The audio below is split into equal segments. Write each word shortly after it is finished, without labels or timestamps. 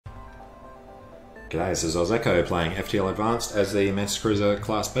G'day, this is Echo playing FTL Advanced as the Mantis Cruiser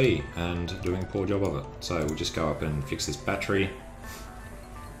Class B and doing a poor job of it. So we'll just go up and fix this battery.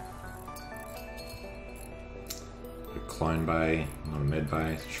 A clone bay, not a med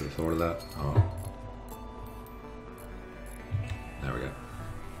bay, should have thought of that. Oh. There we go.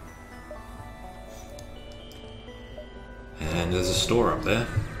 And there's a store up there.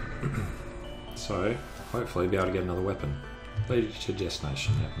 So hopefully be able to get another weapon. Lead to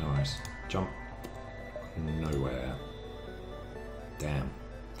destination, yeah, no worries. Jump. Nowhere. Damn.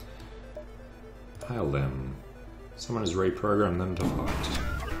 Hail them. Someone has reprogrammed them to fight.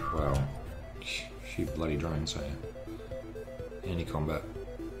 Well, shoot bloody drones, don't you? Anti-combat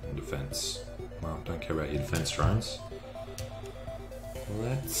and defense. Well, don't care about your defense drones.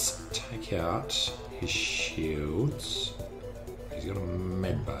 Let's take out his shields. He's got a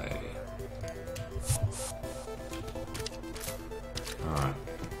med bay. Alright.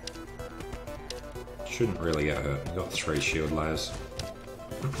 Shouldn't really get hurt. We've got 3 shield layers.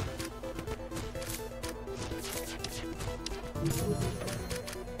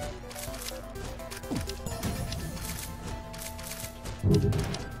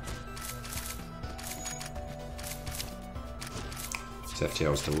 His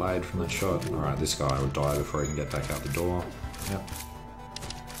FTL was delayed from that shot. Alright, this guy will die before he can get back out the door. Yep.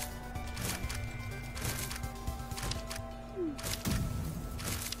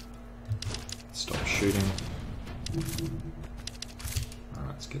 Stop shooting. Alright,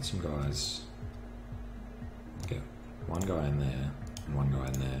 let's get some guys. Get one guy in there and one guy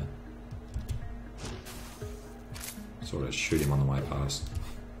in there. Sort of shoot him on the way past.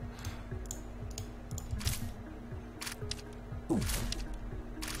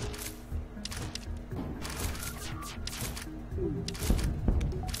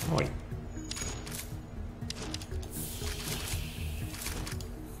 Oi.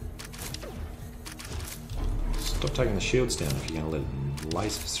 Stop taking the shields down if you're going to let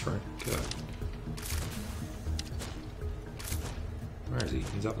lasers through. Go. Where is he?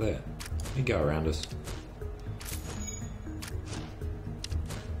 He's up there. He go around us.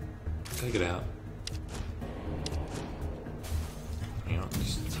 Take it out. Hang on,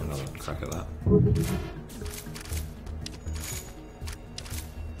 just have another crack at that.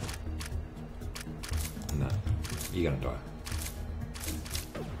 No, you're gonna die.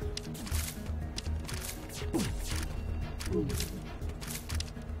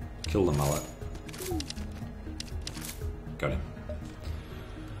 Kill the mullet. Got him.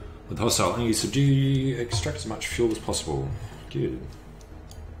 With hostile enemies subdued, extract as much fuel as possible. Good.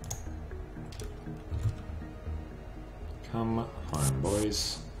 Come home,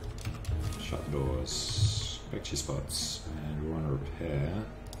 boys. Shut the doors. Back to your spots. And we want to repair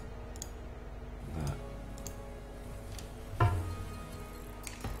that.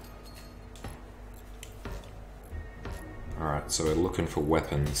 Alright, so we're looking for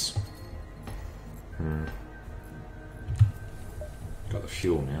weapons. Got the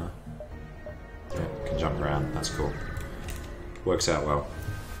fuel now. Yeah, can jump around, that's cool. Works out well.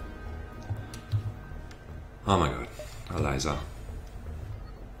 Oh my god, a laser.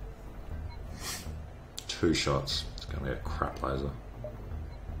 2 shots, it's gonna be a crap laser.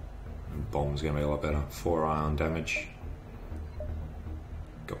 And bomb's gonna be a lot better. 4 ion damage.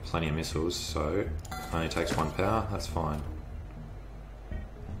 Got plenty of missiles, so only takes 1 power, that's fine.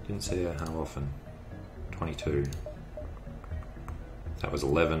 Didn't see it how often. 22. If that was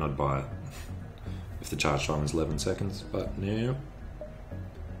 11, I'd buy it. If the charge time is 11 seconds, but no.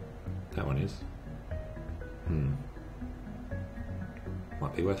 That one is.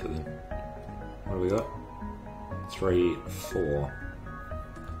 Might be worth it then. What do we got? 3, 4.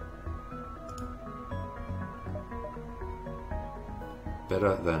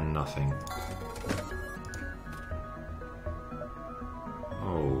 Better than nothing.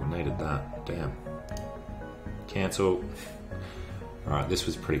 Oh, needed that. Damn. Cancel. Alright, this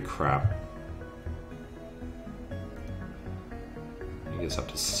was pretty crap. It gets up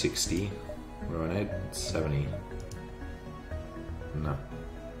to 60. What do I need? 70. No.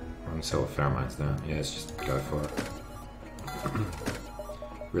 I'm gonna sell the pheromones now. Yeah, let's just go for it.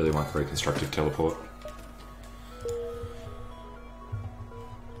 Really want the reconstructive teleport.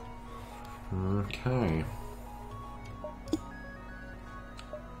 Okay.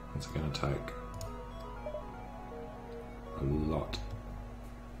 It's gonna take a lot.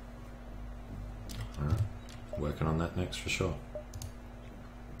 Alright, working on that next for sure.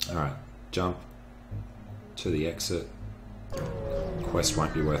 Alright, jump to the exit. Quest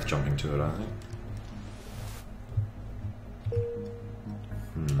won't be worth jumping to it, I think.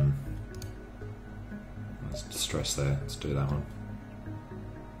 There's distress there, let's do that one.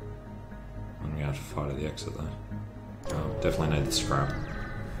 I'm going have to fight at the exit though. Oh, definitely need the scrap.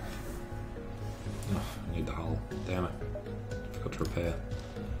 Oh, I need the hull. Damn it. Forgot to repair.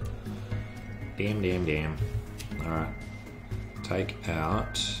 Damn. Alright. Take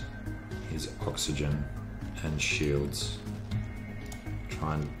out his oxygen and shields.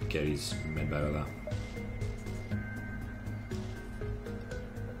 Try and get his med out of that.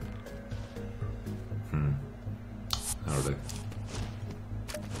 That'll do.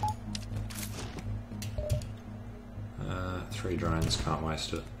 3 drones, can't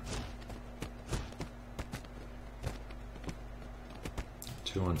waste it.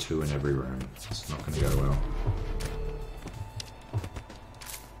 2 on 2 in every room. It's not going to go well.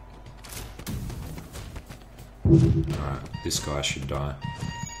 Alright, this guy should die.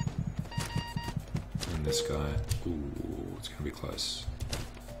 And this guy... Ooh, it's going to be close.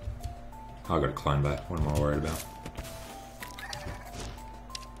 I got a clone back. What am I worried about?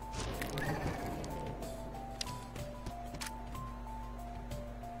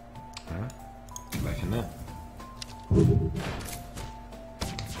 Alright, get back in there.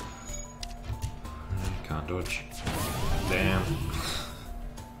 Can't dodge. Damn.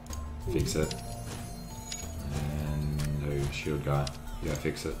 Fix it. And no, shield guy. You gotta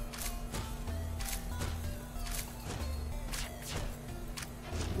fix it.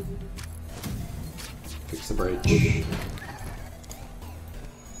 Fix the breach. There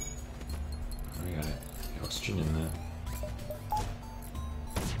we go. The oxygen in there.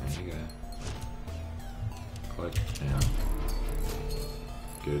 There you go. Cloak down.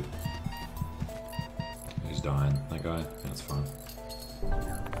 Good. Who's dying? That guy? That's fine.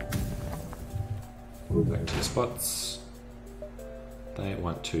 Back to your spots. They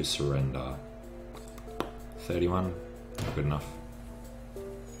want to surrender. 31. Not good enough.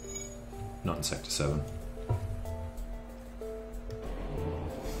 Not in Sector 7.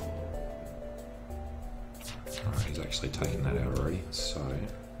 Alright, he's actually taken that out already, so...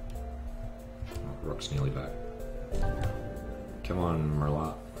 Oh, Rock's nearly back. Come on,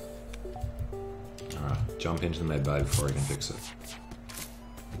 Merlot. Alright, jump into the med bay before he can fix it.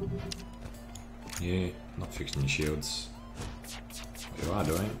 Yeah, not fixing your shields. What you are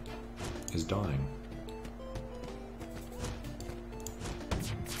doing is dying.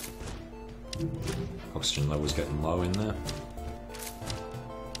 Oxygen level's getting low in there.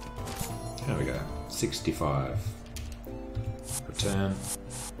 There we go. 65. Return.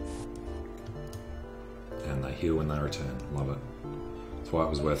 And they heal when they return. Love it. That's why it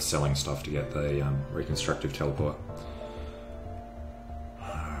was worth selling stuff to get the reconstructive teleport.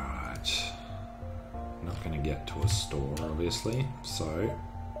 Alright. Not going to get to a store, obviously, so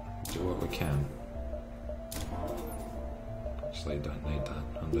do what we can. Actually, don't need that.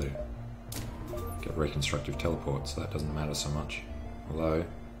 Undo. Get reconstructive teleport, so that doesn't matter so much. Although,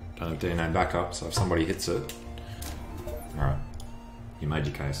 don't have DNA backup, so if somebody hits it... Alright, you made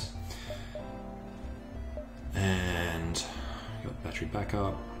your case. And you got battery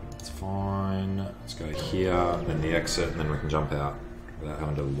backup, it's fine. Let's go here, then the exit, and then we can jump out without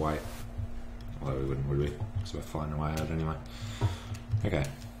having to wait. Although we wouldn't, would we? Because we're finding a way out anyway. Okay.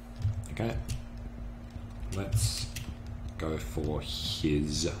 Okay. Let's go for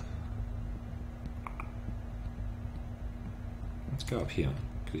his... Let's go up here,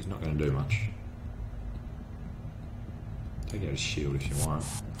 because he's not going to do much. Take out his shield if you want.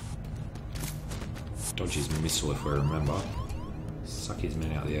 Dodge his missile if we remember. Suck his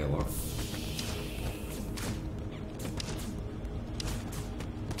men out of the airlock.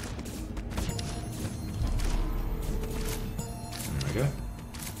 There we go.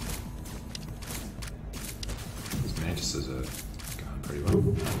 These Mantises are going pretty well.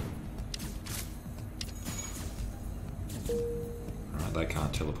 Alright, they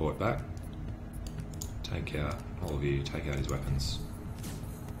can't teleport back. Take out, all of you, take out his weapons.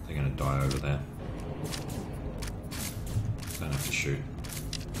 They're going to die over there. Don't have to shoot.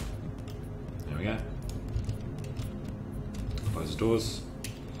 There we go. Close the doors.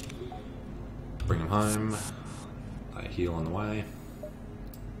 Bring them home. They heal on the way.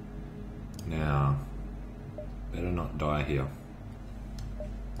 Now, better not die here.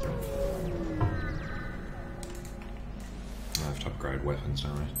 I have to upgrade weapons,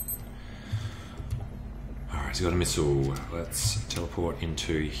 don't we? Alright, he's got a missile. Let's teleport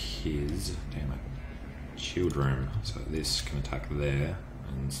into his... Damn it. Shield room, so this can attack there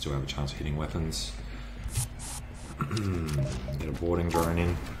and still have a chance of hitting weapons. Get a boarding drone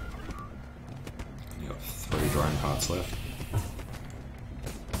in. You got 3 drone parts left.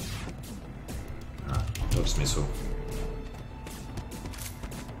 Alright, dodge missile.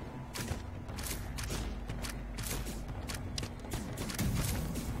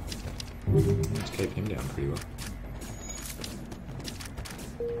 Let's keep him down pretty well.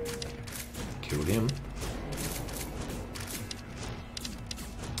 Killed him.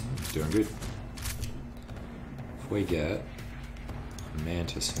 He's doing good. If we get a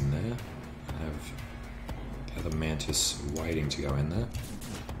Mantis in there, and have the other Mantis waiting to go in there.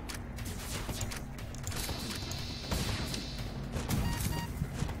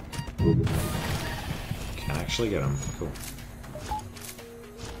 Can actually get him. Cool.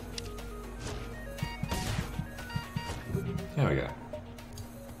 There we go.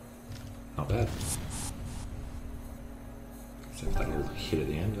 Not bad. Except that little hit at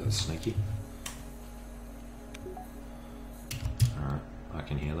the end, that was sneaky. Alright, I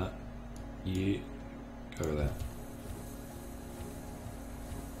can hear that. You go over there.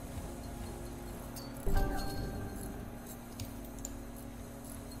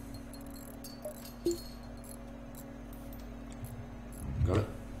 Got it?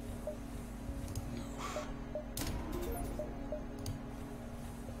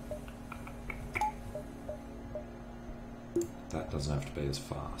 That doesn't have to be as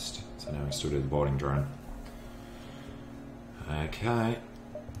fast. So now we still do the boarding drone. Okay.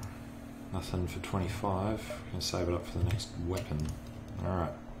 Nothing for 25. Gonna save it up for the next weapon.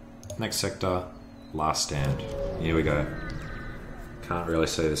 Alright. Next sector, last stand. Here we go. Can't really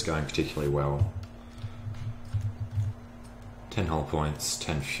see this going particularly well. 10 hull points,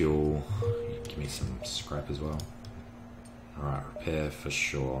 10 fuel. Give me some scrap as well. Alright, repair for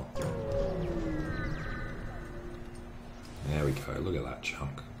sure. There we go, look at that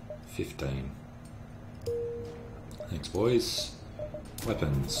chunk. 15. Thanks, boys.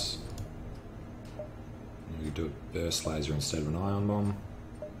 Weapons. We could do a burst laser instead of an ion bomb.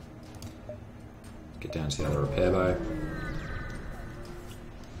 Get down to the other repair bay.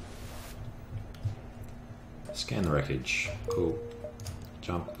 Scan the wreckage. Cool.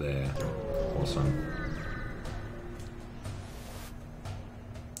 Jump there. Awesome.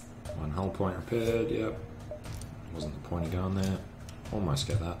 1 hull point repaired, yep. Wasn't the point of going there. Almost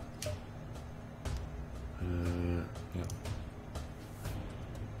get that. Yep.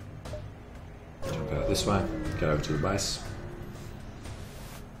 Jump out this way. Get over to the base.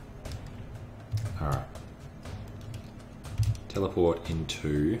 Alright. Teleport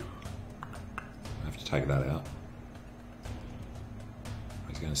into... I have to take that out.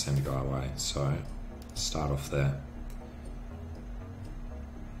 He's going to send a guy away, so start off there.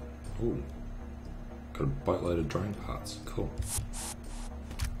 Ooh. Got a boatload of drone parts. Cool.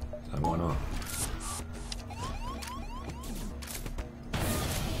 So why not?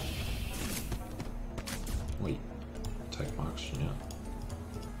 Wait. Take my oxygen out.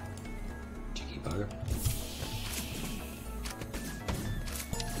 Cheeky bugger.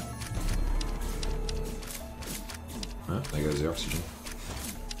 Oh, there goes the oxygen.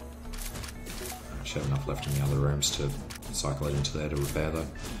 I should have enough left in the other rooms to cycle it into there to repair though.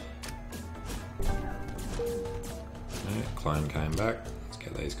 Clone came back. Let's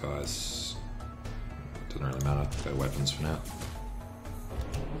get these guys. Doesn't really matter. Go weapons for now.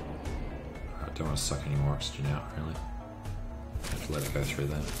 Alright, don't want to suck any more oxygen out, really. Have to let it go through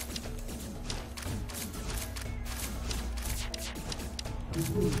there.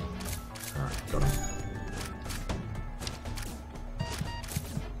 Alright, got him.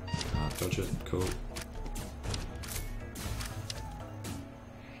 Dodge it. Cool.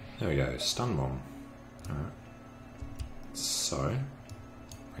 There we go. Stun bomb. Alright. So,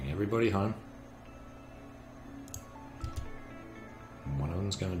 bring everybody home. One of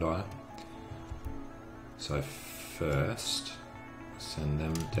them's going to die. So first, send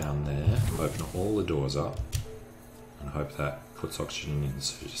them down there, open all the doors up, and hope that puts oxygen in,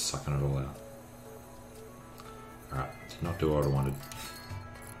 so just sucking it all out. Alright, did not do what I wanted.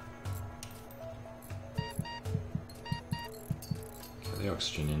 Get the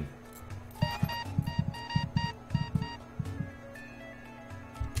oxygen in.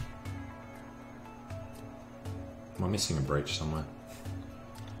 Am I missing a breach somewhere?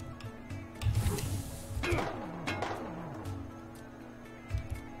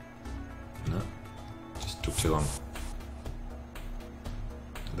 No, just took too long.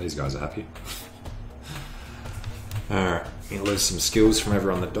 These guys are happy. Alright, you lose some skills from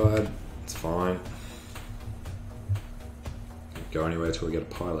everyone that died. It's fine. Don't go anywhere till we get a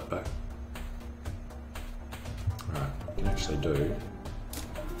pilot back. Alright, we can actually do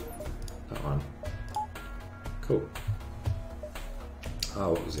that one. Cool.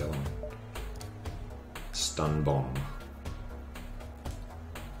 Oh, what was the other one? Stun bomb.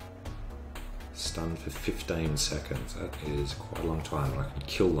 Stun for 15 seconds. That is quite a long time. I can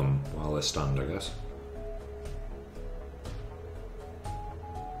kill them while they're stunned, I guess.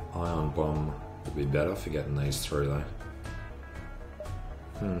 Ion bomb would be better for getting these through though.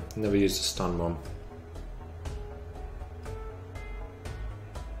 Never used a stun bomb.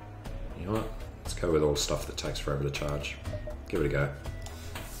 You know what? Let's go with all stuff that takes forever to charge. Give it a go.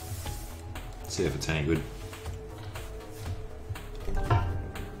 See if it's any good.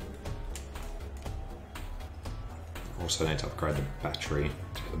 Also need to upgrade the battery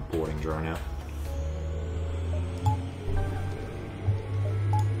to get the boarding drone out.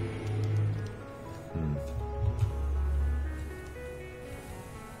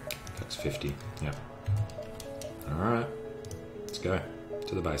 That's 50, yep. Alright, let's go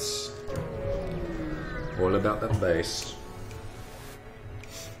to the base. All about that base.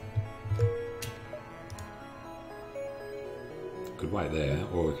 Could wait there,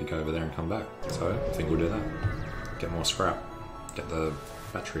 or we could go over there and come back. So I think we'll do that. Get more scrap. Get the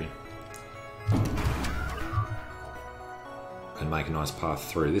battery. And make a nice path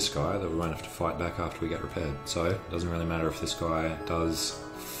through this guy that we won't have to fight back after we get repaired. So it doesn't really matter if this guy does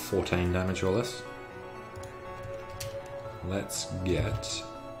 14 damage or less. Let's get...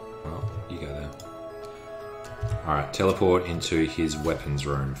 well, you go there. Alright, teleport into his weapons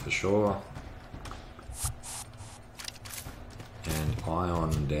room for sure. And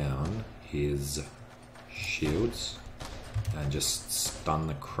ion down his shields. And just stun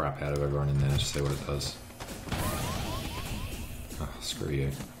the crap out of everyone in there to see what it does. Oh, screw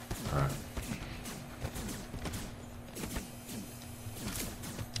you. Alright.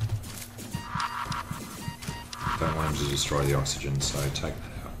 Don't want him to destroy the oxygen, so take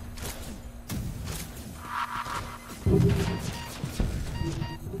that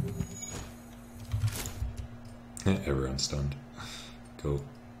out. Everyone's stunned. Cool.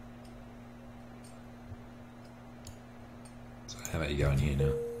 So how about you go in here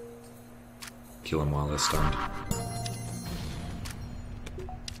now? Kill them while they're stunned.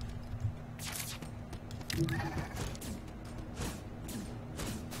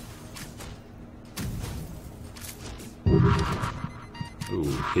 Ooh,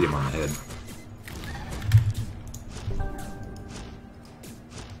 hit him on the head.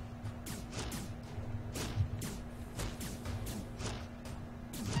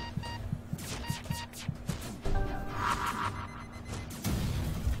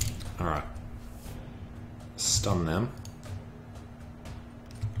 Alright. Stun them.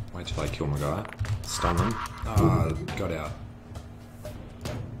 Wait till I kill my guy. Stun them. Ah, got out.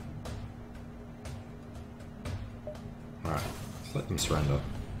 Alright, let them surrender.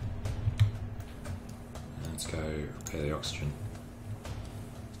 Let's go repair the oxygen.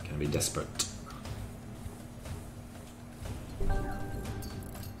 It's gonna be desperate.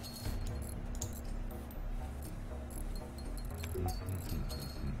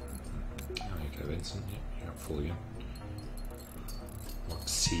 Okay, Vincent, yep, you're up full again.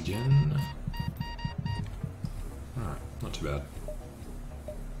 Oxygen. Alright, not too bad.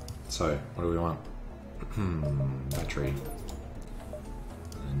 So, what do we want? Battery.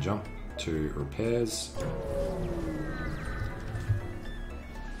 And jump to repairs.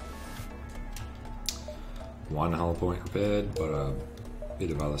 One hull point repaired, but a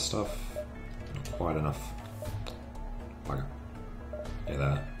bit of other stuff. Not quite enough. Bugger. Yeah,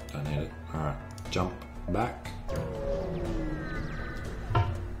 that. Don't need it. Alright, jump back.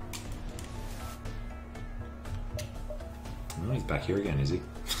 Oh, he's back here again, is he?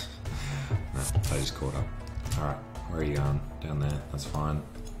 No, they just caught up. Alright, where are you going? Down there, that's fine.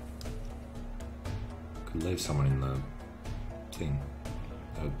 Could leave someone in the thing.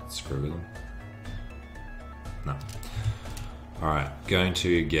 That'd screw with them. No. Alright, going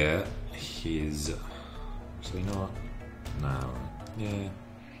to get his... actually not. No. Yeah.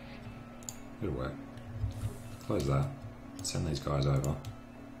 It'll work. Close that. Send these guys over.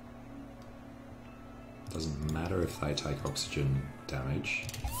 Doesn't matter if they take oxygen damage.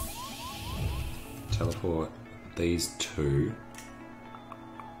 Teleport these two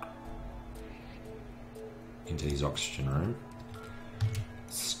into his oxygen room.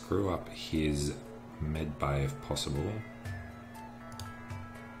 Screw up his med bay if possible.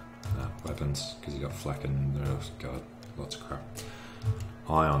 No, weapons, because he got flak and got lots of crap.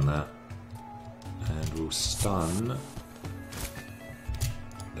 Eye on that. And we'll stun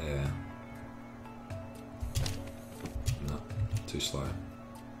there. No, too slow.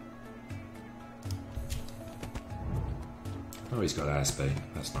 Oh, he's got ASB.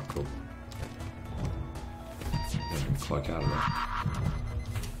 That's not cool. Let him cloak out of that.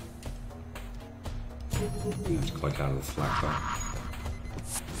 You have to cloak out of the flak though.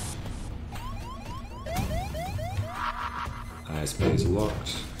 ASB is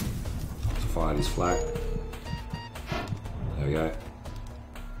locked. Fired his flak. There we go.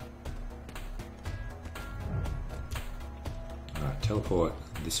 teleport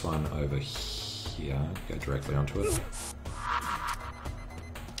this one over here, go directly onto it.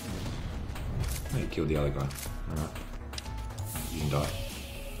 Oh, you killed the other guy. Alright. You can die.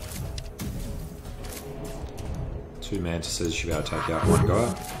 2 mantises should be able to take out 1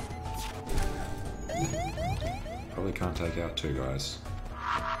 guy. Probably can't take out 2 guys.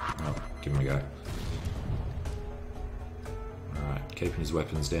 Oh, give him a go. Alright, keeping his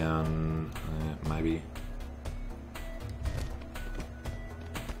weapons down, maybe.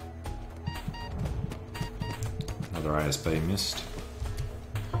 Another ASB missed.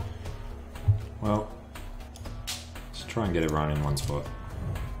 Well, let's try and get everyone in one spot.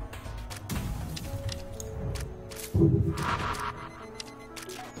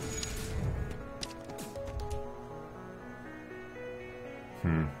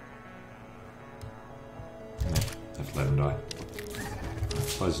 Have to let him die.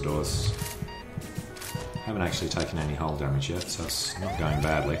 Close the doors. Haven't actually taken any hull damage yet, so it's not going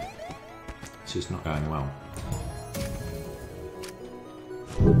badly. It's just not going well.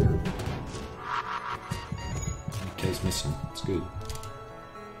 Keys missing. It's good.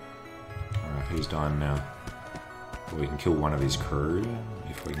 Alright, who's dying now? Well, we can kill one of his crew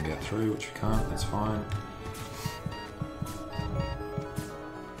if we can get through, which we can't. That's fine.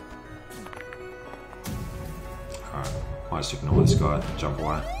 Alright, might just ignore this guy. Jump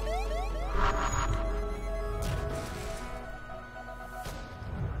away.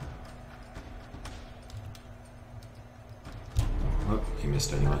 Oh, he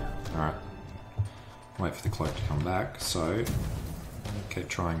missed anyway. Alright. Wait for the cloak to come back, so keep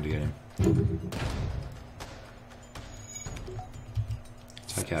trying to get him.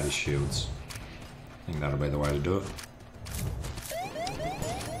 Take out his shields. I think that'll be the way to do it.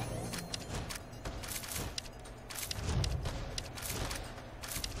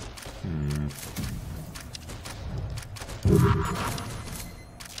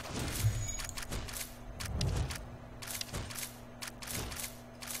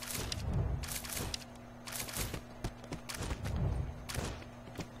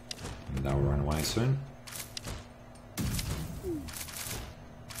 They'll run away soon.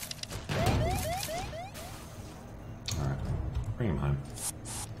 Alright, bring him home.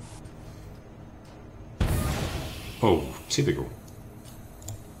 Oh, typical.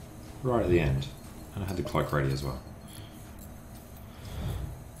 Right at the end. And I had the cloak ready as well.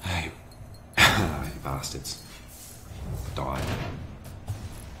 Hey, you bastards. Die.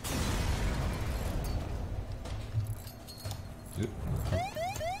 Oop.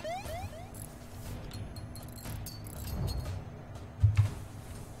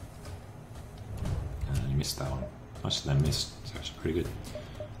 Missed that one. Most of them missed. It's actually pretty good.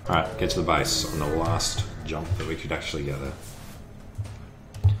 Alright, get to the base on the last jump that we could actually get there.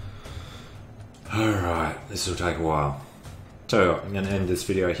 Alright, this will take a while. So I'm going to end this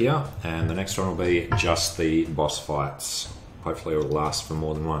video here, and the next one will be just the boss fights. Hopefully it will last for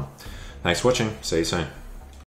more than one. Thanks for watching. See you soon.